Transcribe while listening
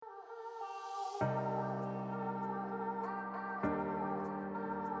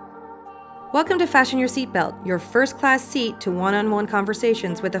Welcome to Fashion Your Seatbelt, your first-class seat to one-on-one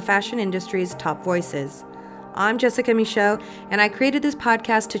conversations with the fashion industry's top voices. I'm Jessica Michaud, and I created this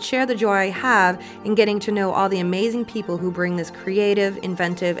podcast to share the joy I have in getting to know all the amazing people who bring this creative,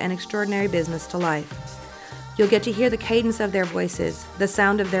 inventive, and extraordinary business to life. You'll get to hear the cadence of their voices, the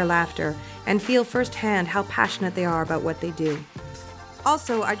sound of their laughter, and feel firsthand how passionate they are about what they do.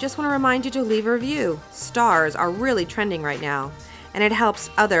 Also, I just want to remind you to leave a review. Stars are really trending right now, and it helps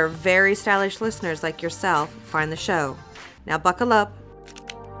other very stylish listeners like yourself find the show. Now buckle up,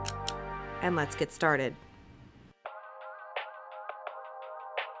 and let's get started.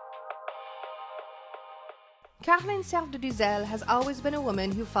 Caroline Serre de Duzel has always been a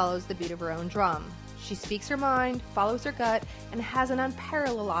woman who follows the beat of her own drum. She speaks her mind, follows her gut, and has an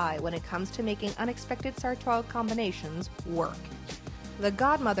unparalleled eye when it comes to making unexpected sartorial combinations work. The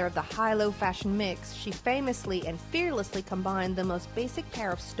godmother of the high-low fashion mix, she famously and fearlessly combined the most basic pair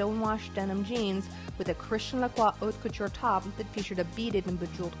of stonewashed denim jeans with a Christian Lacroix haute couture top that featured a beaded and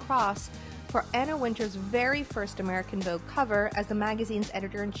bejeweled cross for Anna Wintour's very first American Vogue cover as the magazine's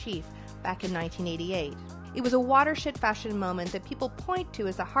editor-in-chief back in 1988. It was a watershed fashion moment that people point to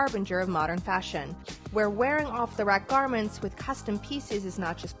as a harbinger of modern fashion, where wearing off-the-rack garments with custom pieces is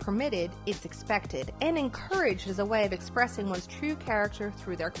not just permitted, it's expected, and encouraged as a way of expressing one's true character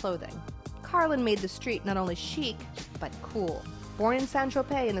through their clothing. Carlin made the street not only chic, but cool. Born in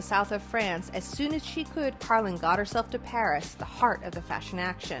Saint-Tropez in the south of France, as soon as she could, Carlin got herself to Paris, the heart of the fashion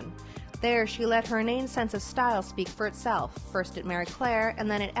action. There, she let her inane sense of style speak for itself, first at Marie Claire and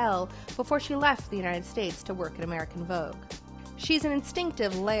then at Elle, before she left the United States to work at American Vogue. She's an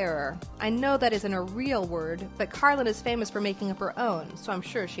instinctive layerer. I know that isn't a real word, but Carlin is famous for making up her own, so I'm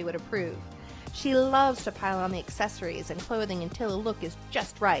sure she would approve. She loves to pile on the accessories and clothing until a look is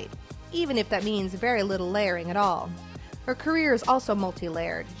just right, even if that means very little layering at all. Her career is also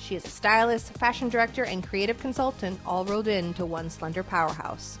multi-layered. She is a stylist, fashion director, and creative consultant, all rolled into one slender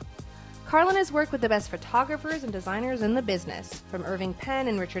powerhouse. Carlin has worked with the best photographers and designers in the business, from Irving Penn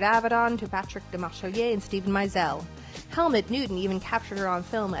and Richard Avedon to Patrick de Marchelier and Stephen Meisel. Helmut Newton even captured her on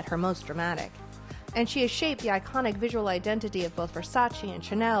film at her most dramatic. And she has shaped the iconic visual identity of both Versace and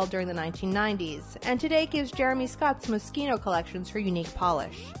Chanel during the 1990s, and today gives Jeremy Scott's Moschino collections her unique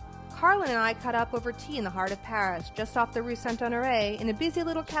polish. Carlin and I caught up over tea in the heart of Paris, just off the Rue Saint-Honoré, in a busy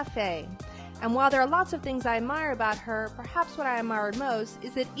little cafe. And while there are lots of things I admire about her, perhaps what I admired most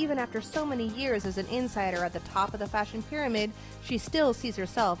is that even after so many years as an insider at the top of the fashion pyramid, she still sees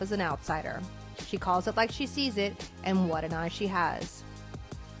herself as an outsider. She calls it like she sees it, and what an eye she has.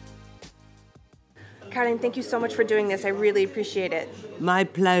 Caroline, thank you so much for doing this. I really appreciate it. My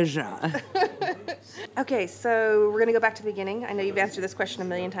pleasure. Okay, so we're going to go back to the beginning. I know you've answered this question a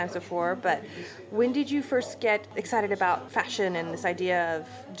million times before, but when did you first get excited about fashion and this idea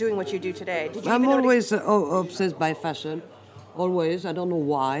of doing what you do today? I'm always obsessed by fashion. Always. I don't know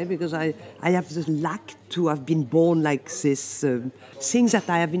why, because I have this lack to have been born like this. Things that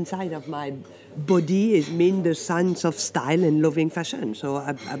I have inside of my body is mean the sense of style and loving fashion. So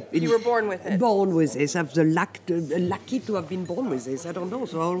you were born with it. Born with this. I have lucky to have been born with this. I don't know.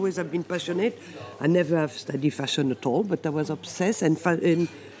 So I always have been passionate. I never have studied fashion at all, but I was obsessed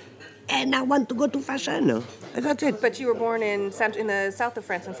and I want to go to fashion. That's it. But you were born in the south of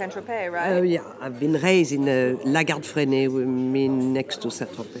France, in Saint-Tropez, right? Yeah, I've been raised in Lagarde-Freinet, next to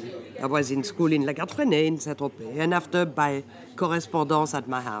Saint-Tropez. I was in school in Lagarde-Freinet in Saint-Tropez, and after by correspondence at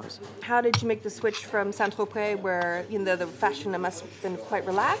my house. How did you make the switch from Saint-Tropez, where the fashion must have been quite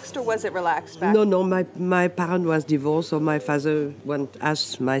relaxed, or was it relaxed back? No, my parent was divorced, so my father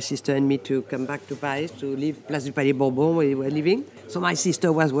asked my sister and me to come back to Paris to live Place du Palais Bourbon, where we were living. So my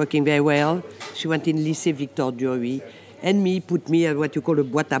sister was working very well. She went in Lycée Victor Duruy, and me put me at what you call a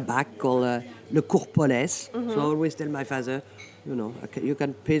boîte à bac called Le Cours Paulès. Mm-hmm. So I always tell my father, you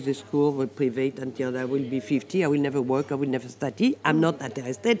can pay the school with private until I will be 50. I will never work. I will never study. I'm not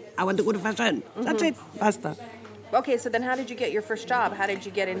interested. I want to go to fashion. Mm-hmm. That's it. Basta. Okay, so then how did you get your first job? How did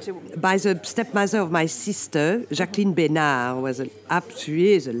you get into... By the stepmother of my sister, Jacqueline Bénard, was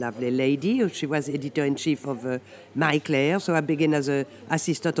she is a lovely lady. She was editor-in-chief of Marie Claire, so I began as an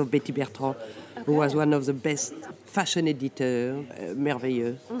assistant of Betty Bertrand, who was one of the best fashion editors,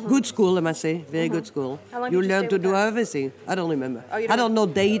 merveilleux. Mm-hmm. Good school, I must say, very good school. How long you did learn to do that? Everything. I don't remember. Oh, I don't know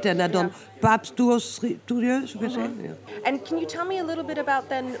date, and I don't... Perhaps 2 years, you can say. Yeah. And can you tell me a little bit about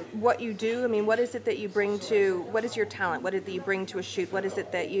then what you do? I mean, what is it that you bring to... What is your talent? What is it that you bring to a shoot? What is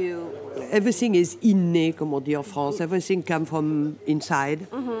it that you... Everything is inné, comme on dit en France. Everything comes from inside.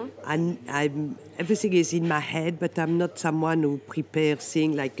 Mm-hmm. And everything is in my head, but I'm not someone who prepares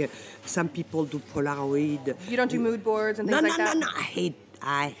things like some people do Polaroid. You don't do mood boards and things like that? No.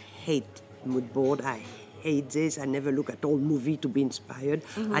 I hate mood board. I hate this. I never look at old movie to be inspired.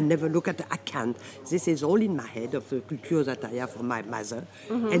 I never look at. I can't. This is all in my head of the culture that I have from my mother,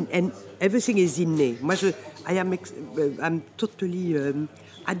 and everything is inné. I'm totally.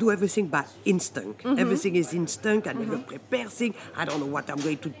 I do everything by instinct. Everything is instinct. I never prepare things. I don't know what I'm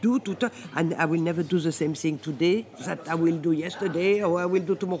going to do. And I will never do the same thing today that I will do yesterday or I will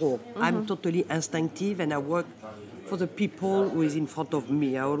do tomorrow. I'm totally instinctive and I work for the people who is in front of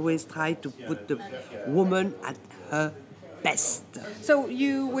me. I always try to put the woman at her best. So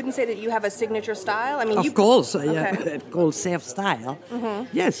you wouldn't say that you have a signature style? I mean, Of course, I have called self-style.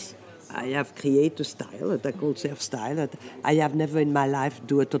 Yes. I have created a style that I call self-style. I have never in my life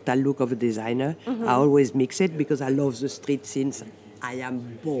do a total look of a designer. I always mix it because I love the street since I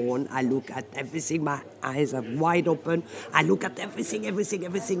am born. I look at everything. My eyes are wide open. I look at everything.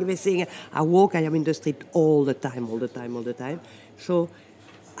 I walk. I am in the street all the time. So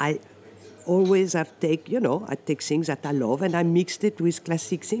I always I take things that I love and I mixed it with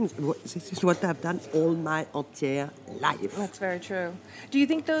classic things. This is what I've done all my entire life. That's very true. Do you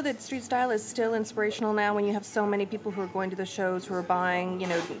think, though, that street style is still inspirational now when you have so many people who are going to the shows, who are buying,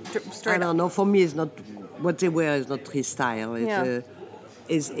 straight I don't know. For me, it's not what they wear is not street style.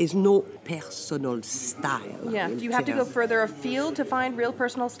 It's no personal style. Yeah. Do you have to go further afield to find real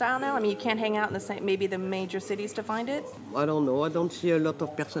personal style now? I mean, you can't hang out in the major cities to find it? I don't know. I don't see a lot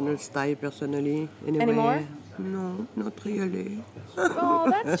of personal style personally anyway. Anymore? No, not really. Oh,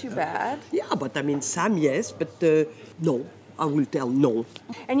 that's too bad. Yeah, but I mean, some yes, but no. I will tell no.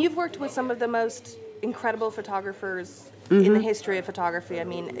 And you've worked with some of the most incredible photographers in the history of photography. I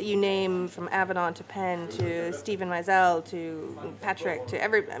mean, you name from Avedon to Penn to Steven Meisel to Patrick to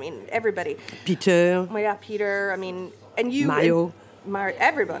everybody. Peter. Yeah, Peter. I mean, and you. Mario.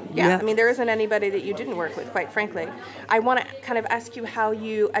 Everyone. Yeah. I mean, there isn't anybody that you didn't work with, quite frankly. I want to kind of ask you how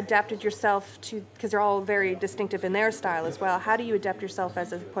you adapted yourself to, because they're all very distinctive in their style as well. How do you adapt yourself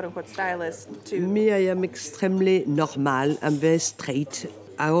as a quote-unquote stylist to... Me, I am extremely normal. I'm very straight.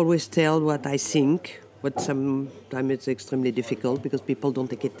 I always tell what I think. But sometimes it's extremely difficult because people don't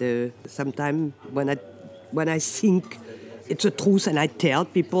take it. Sometimes when I think it's the truth and I tell,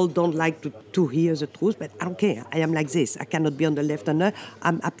 people don't like to hear the truth, but I don't care. I am like this. I cannot be on the left and right.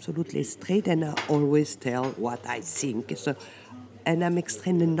 I'm absolutely straight and I always tell what I think. And I'm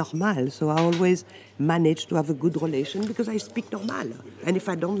extremely normal, so I always manage to have a good relation because I speak normal. And if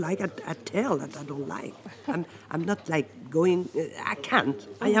I don't like, I tell that I don't like. I'm not like going, I can't.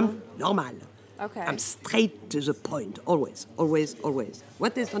 I am normal. Okay. I'm straight to the point, always.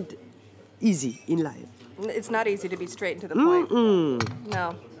 What is not easy in life? It's not easy to be straight and to the point.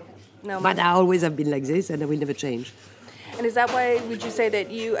 No. But I always have been like this, and I will never change. And is that why, would you say that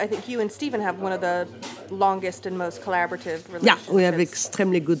I think you and Steven have one of the longest and most collaborative relationships? Yeah, we have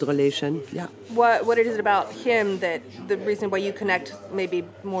extremely good relation. Yeah. What is it about him that the reason why you connect maybe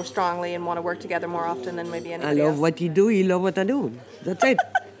more strongly and want to work together more often than maybe anybody else? I love what he do, he love what I do. That's it.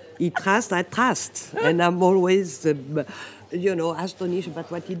 He trusts, I trust. And I'm always, astonished about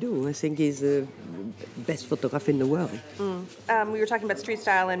what he do. I think he's the best photographer in the world. We were talking about street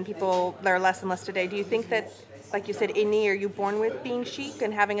style and people, there are less and less today. Do you think that, like you said, are you born with being chic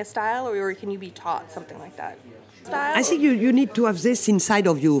and having a style, or can you be taught something like that? Style? I think you need to have this inside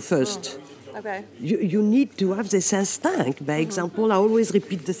of you first. Okay. You need to have this instinct. By example, I always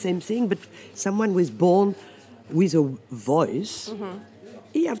repeat the same thing, but someone who is born with a voice,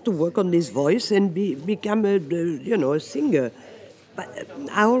 he have to work on this voice and become a singer. But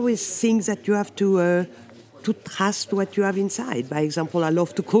I always think that you have to trust what you have inside. By example, I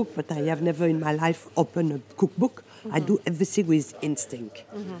love to cook, but I have never in my life opened a cookbook. I do everything with instinct.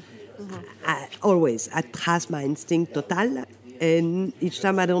 I trust my instinct total. And each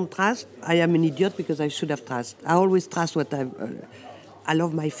time I don't trust, I am an idiot because I should have trust. I always trust what I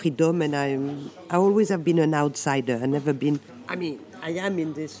love my freedom, and I always have been an outsider. I never been. I am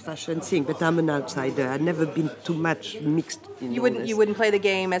in this fashion thing, but I'm an outsider. I've never been too much mixed. You wouldn't play the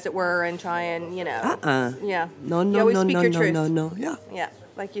game, as it were, and try and Yeah. No. You always speak your truth. No. Yeah. Yeah.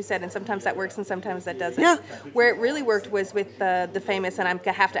 Like you said, and sometimes that works and sometimes that doesn't. Yeah. Where it really worked was with the famous, and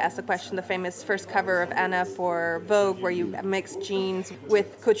I have to ask the question, the famous first cover of Anna for Vogue, where you mixed jeans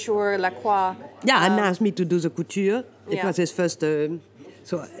with couture, Lacroix. Yeah, Anna asked me to do the couture. It was his first...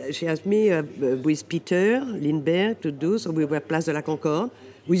 So she asked me with Peter Lindbergh to do, so we were Place de la Concorde,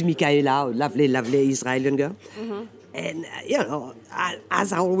 with Michaela, a lovely Israeli girl. And,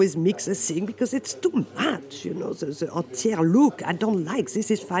 as I always mix a thing, because it's too much, the entière look, I don't like.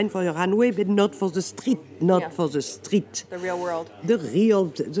 This is fine for a runway, but not for the street, for the street. The real world.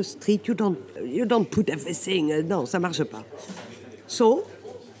 The street, you don't put everything, no, ça marche pas. So,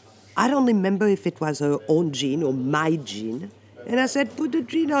 I don't remember if it was her own jean or my jean. And I said, put the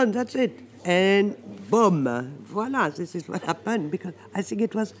jean on, that's it. And boom, voila, this is what happened. Because I think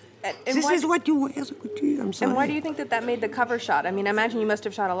it was, this is what you wear as a couture, I'm sorry. And why do you think that made the cover shot? I mean, I imagine you must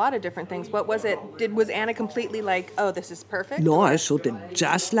have shot a lot of different things. What was it? Was Anna completely like, oh, this is perfect? No, I shot it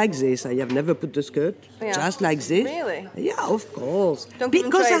just like this. I have never put the skirt, just like this. Really? Yeah, of course. Don't give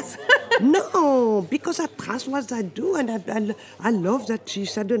him choice. No, because I trust what I do, and I love that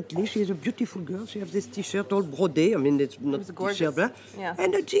she's a beautiful girl. She has this T-shirt all brodé. I mean, it's not a T-shirt, blah. Yeah.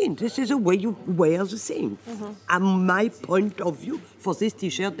 And a jean. This is the way you wear the thing. And my point of view for this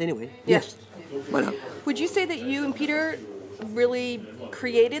T-shirt, anyway. Yes. Voilà. Would you say that you and Peter really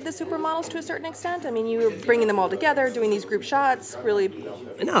created the supermodels to a certain extent? I mean, you were bringing them all together, doing these group shots, really.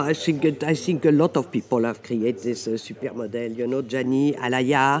 No, I think a lot of people have created this supermodel. You know, Gianni,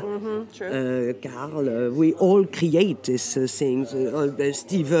 Alaya, Carl. We all create these things.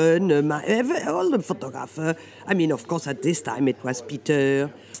 Steven, all the photographers. I mean, of course, at this time it was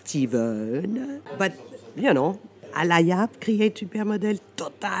Peter, Steven, but you know, Alaya create supermodel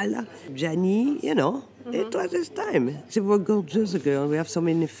total. Gianni, you know. It was this time. They were gorgeous, girls. We have so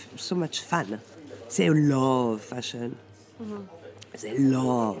much fun. They love fashion. They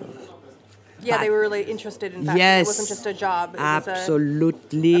love. Yeah, they were really interested in fashion. Yes, it wasn't just a job. It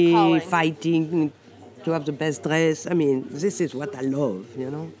absolutely. was Fighting to have the best dress. I mean, this is what I love,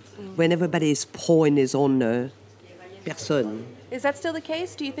 you know. When everybody is pro in his own person. Is that still the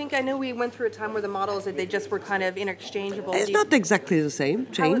case? Do you think? I know we went through a time where the models, they just were kind of interchangeable. It's not exactly the same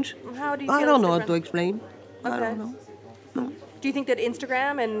change. How do you feel I don't know how different? to explain. Okay. I don't know. No. Do you think that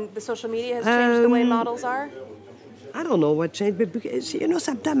Instagram and the social media has changed the way models are? I don't know what changed, but because, you know,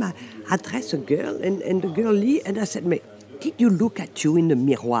 sometimes I dress a girl and the girl leave, and I said, did you look at you in the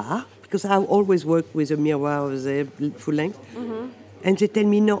miroir? Because I always work with a miroir of the full length. And they tell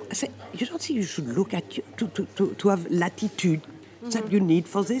me, no. I said, you don't think you should look at you to have latitude that you need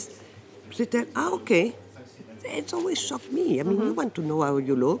for this? They tell, okay. It's always shocked me. I mean, you want to know how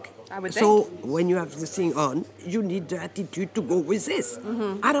you look. I would so think. when you have the thing on, you need the attitude to go with this.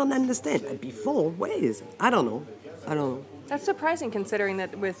 I don't understand. Before, where is it? I don't know. That's surprising, considering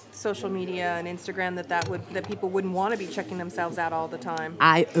that with social media and Instagram, that people wouldn't want to be checking themselves out all the time.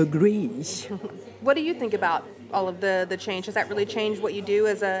 I agree. What do you think about all of the change? Has that really changed what you do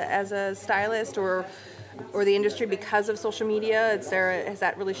as a stylist or the industry because of social media? Has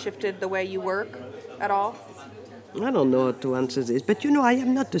that really shifted the way you work at all? I don't know how to answer this, but you know, I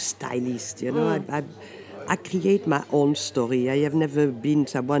am not a stylist. You know, I create my own story. I have never been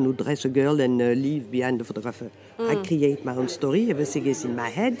someone who dress a girl and leave behind the photographer. I create my own story. Everything is in my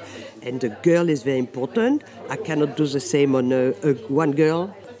head, and the girl is very important. I cannot do the same on one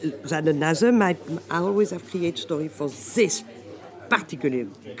girl than another. I always have create story for this particular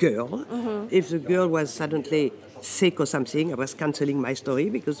girl. If the girl was suddenly sick or something, I was cancelling my story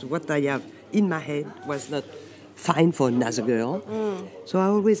because what I have in my head was not fine for another girl. So I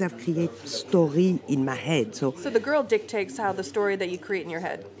always have create story in my head. So the girl dictates how the story that you create in your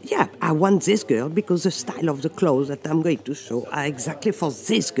head. Yeah, I want this girl because the style of the clothes that I'm going to show are exactly for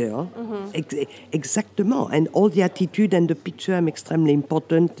this girl. Exactement. And all the attitude and the picture, I'm extremely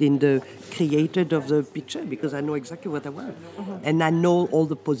important in the created of the picture because I know exactly what I want. And I know all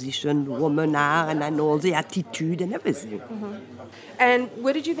the position women are, and I know all the attitude and everything. And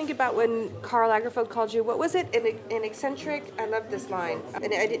what did you think about when Karl Lagerfeld called you? What was it? An eccentric? I love this line.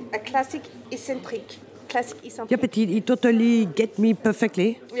 A classique eccentrique. Classique eccentrique. Yeah, but he totally get me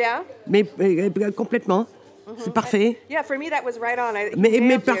perfectly. Yeah? Mais complètement. C'est parfait. Yeah, for me that was right on.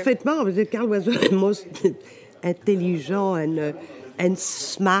 Mais parfaitement. Because Karl was the most intelligent and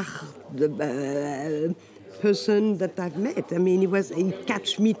smart person that I've met. I mean, he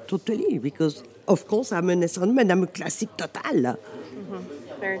catch me totally because, of course, I'm an astronomer. I'm a classic total.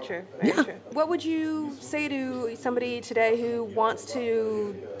 Very true. Very true. What would you say to somebody today who wants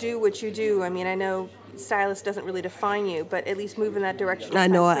to do what you do? I mean, I know stylist doesn't really define you, but at least move in that direction. I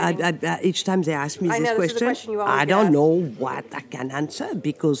know. Each time they ask me this this question, is a question you always I don't ask. know what I can answer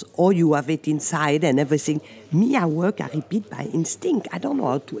because all you have it inside and everything. Me, I repeat by instinct. I don't know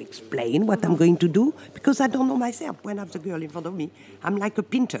how to explain what I'm going to do because I don't know myself. When I have the girl in front of me, I'm like a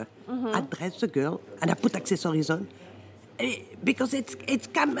painter. I dress the girl and I put accessories on. Because it's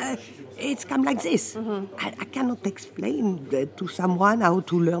come like this. I cannot explain to someone how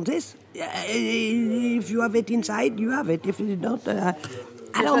to learn this. If you have it inside, you have it. If you don't, I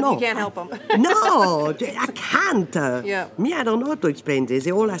don't know. You can't help them. No, I can't. Yeah. Me, I don't know how to explain this.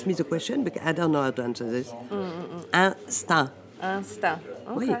 They all ask me the question, but I don't know how to answer this. Instinct. Instinct.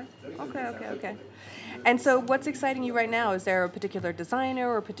 Okay. Oui. Okay. And so what's exciting you right now? Is there a particular designer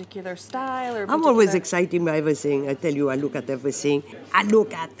or a particular style? I'm always excited by everything. I tell you, I look at everything. I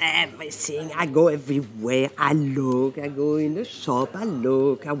go everywhere. I go in the shop.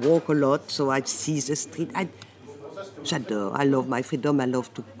 I walk a lot, so I see the street. J'adore. I love my freedom. I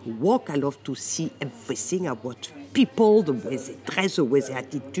love to walk. I love to see everything. I watch people, the way they dress, the way their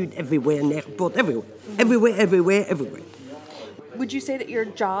attitude, everywhere in the airport, everywhere. Everywhere. Would you say that your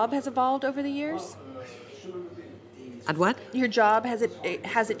job has evolved over the years? At what? Your job, has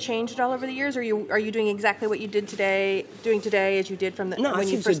it changed at all over the years? Or are you doing exactly what you did today as you did from when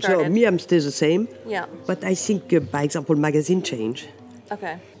you first started? Me, I'm still the same. Yeah. But I think, by example, magazine change.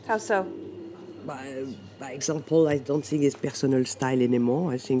 Okay. How so? By example, I don't think it's personal style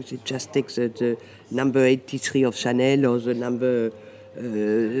anymore. I think it just takes the number 83 of Chanel or the number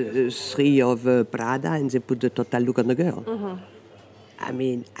 3 of Prada and they put the total look on the girl. Mm-hmm. I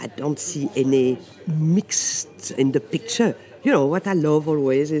mean, I don't see any mixed in the picture. You know, what I love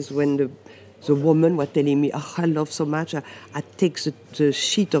always is when the woman was telling me, oh, I love so much, I take the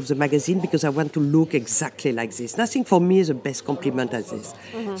sheet of the magazine because I want to look exactly like this. Nothing for me is the best compliment as this.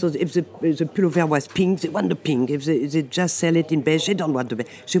 Mm-hmm. So if the pullover was pink, they want the pink. If they just sell it in beige, they don't want the beige.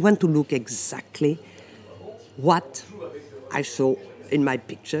 They want to look exactly what I saw in my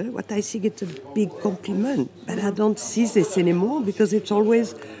picture. What I think it's a big compliment. But I don't see this anymore because it's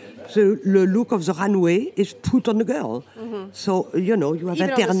always the look of the runway is put on the girl. Mm-hmm. So, you know, you have even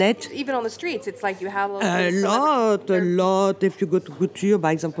internet. Even on the streets, it's like you have a lot. If you go to couture,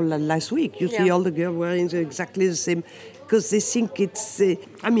 by example, last week, you see all the girls wearing exactly the same because they think it's,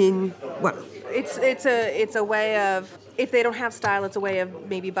 It's a way of, if they don't have style, it's a way of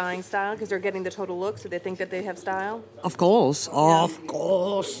maybe buying style because they're getting the total look, so they think that they have style. Of course.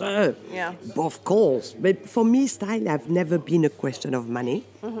 Yeah. Of course. But for me, style have never been a question of money.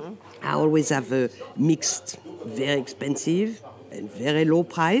 Mm-hmm. I always have a mixed, very expensive and very low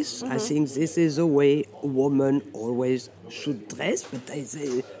price. Mm-hmm. I think this is the way a woman always should dress. But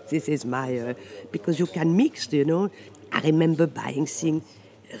this is my, because you can mix, you know. I remember buying things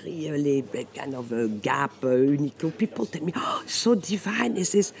really kind of a Gap, Uniqlo. People tell me, oh, so divine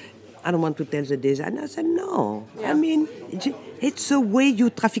is this. I don't want to tell the designer. I said, no. Yeah. I mean, it's a way you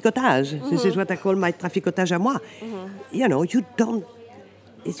traficotage. Mm-hmm. This is what I call my traficotage à moi. Mm-hmm. You know, you don't,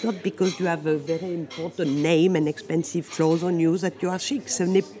 it's not because you have a very important name and expensive clothes on you that you are chic. Ce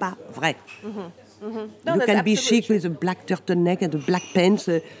n'est pas vrai. Mm-hmm. Mm-hmm. No, you can be chic with a black turtleneck and a black pants,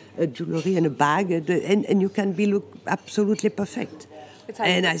 a jewelry and a bag, and you can look absolutely perfect.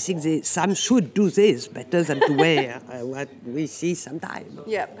 And I think some should do this better than to wear what we see sometimes.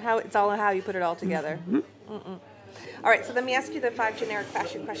 Yeah, it's all how you put it all together. Mm-hmm. All right, so let me ask you the 5 generic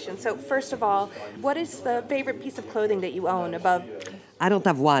fashion questions. So first of all, what is the favorite piece of clothing that you own above? I don't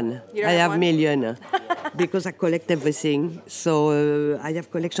have one. I have million because I collect everything. So I have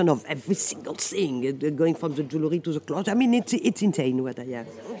collection of every single thing, going from the jewelry to the clothes. I mean, it's insane what I have.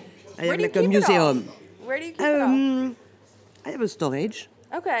 I have like a museum. Where do you keep it all? I have a storage.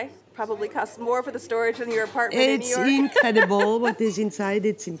 Okay. Probably costs more for the storage than your apartment in New York. It's incredible. What is inside,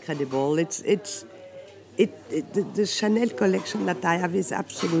 it's incredible. The Chanel collection that I have is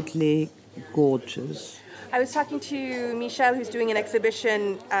absolutely gorgeous. I was talking to Michelle, who's doing an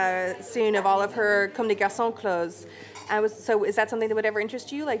exhibition soon of all of her Comme des Garçons clothes. So is that something that would ever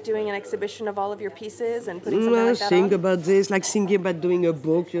interest you, like doing an exhibition of all of your pieces and putting something like that on? Think about this, like thinking about doing a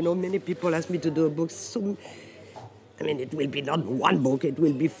book. You know, many people ask me to do a book. So, I mean, it will be not one book, it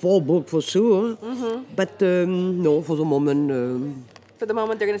will be 4 books for sure. Mm-hmm. But no, for the moment... For the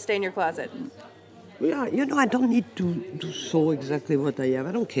moment, they're going to stay in your closet. Yeah, you know, I don't need to show exactly what I have.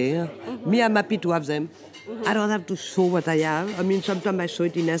 I don't care. Mm-hmm. Me, I'm happy to have them. Mm-hmm. I don't have to show what I have. I mean, sometimes I show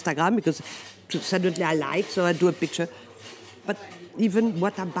it in Instagram because suddenly I like, so I do a picture. But even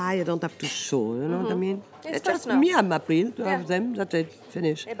what I buy, I don't have to show, you know what I mean? It's just me, I'm happy to have them, that's it,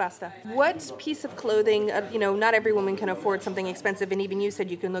 finish. E basta. What piece of clothing, not every woman can afford something expensive, and even you said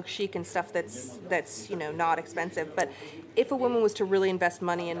you can look chic and stuff that's not expensive, but if a woman was to really invest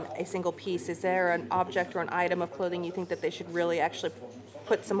money in a single piece, is there an object or an item of clothing you think that they should really actually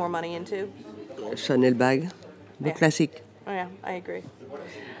put some more money into? Chanel bag, the classic. Oh yeah, I agree.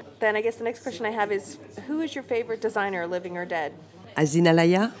 Then I guess the next question I have is, who is your favorite designer, living or dead? Azin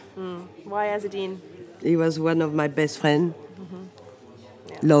Alaya. Why Azzedine? He was one of my best friends. Mm-hmm.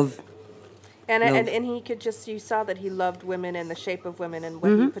 Yeah. Love. And he could you saw that he loved women and the shape of women and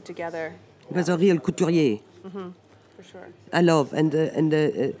what he put together. He was a real couturier. Mm-hmm. For sure. I love, and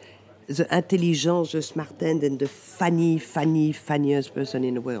the intelligence, the smart end, and the funniest person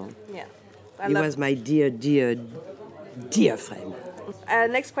in the world. Yeah. He was my dear friend.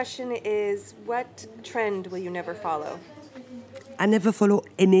 Next question is, what trend will you never follow? I never follow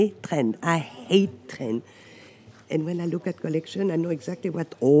any trend. I hate trend. And when I look at collection, I know exactly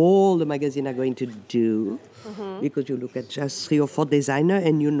what all the magazines are going to do. Because you look at just 3 or 4 designers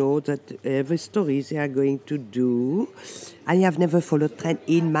and you know that every story they are going to do. I have never followed trend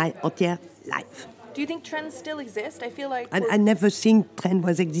in my entire life. Do you think trends still exist? I feel like... I never think trend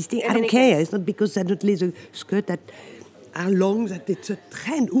was existing. I don't care. It's not because suddenly the skirt that are long that it's a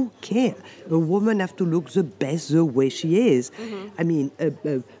trend. Who cares? A woman have to look the best the way she is. I mean,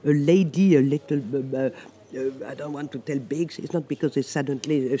 a lady, a little... I don't want to tell big. It's not because it's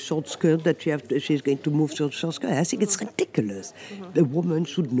suddenly a short skirt that she's going to move to a short skirt. I think it's ridiculous. The woman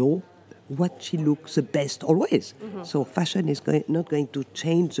should know what she looks the best always. So fashion is not going to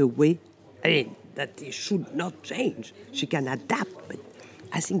change the way. I mean, that it should not change. She can adapt, but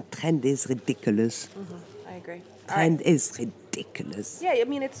I think trend is ridiculous. I agree. Trend is ridiculous. Yeah, I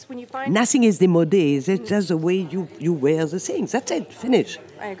mean, it's when you find... Nothing is démodé. It's just the way you wear the things. That's it. Finish.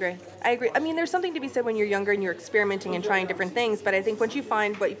 I agree. I mean, there's something to be said when you're younger and you're experimenting and trying different things, but I think once you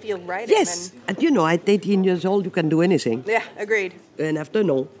find what you feel right Yes. And you know, at 18 years old, you can do anything. Yeah, agreed. And after,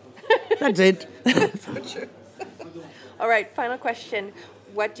 no. That's it. So true. All right, final question.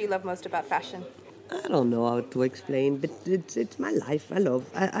 What do you love most about fashion? I don't know how to explain, but it's my life. I love.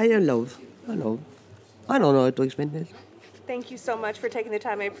 I love. I don't know how to explain this. Thank you so much for taking the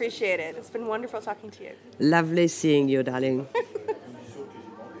time. I appreciate it. It's been wonderful talking to you. Lovely seeing you, darling.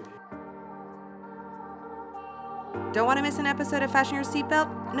 Don't want to miss an episode of Fashion Your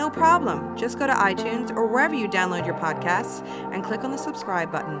Seatbelt? No problem. Just go to iTunes or wherever you download your podcasts and click on the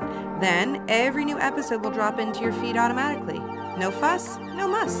subscribe button. Then every new episode will drop into your feed automatically. No fuss, no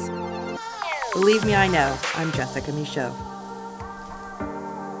muss. Believe me, I know. I'm Jessica Michaud.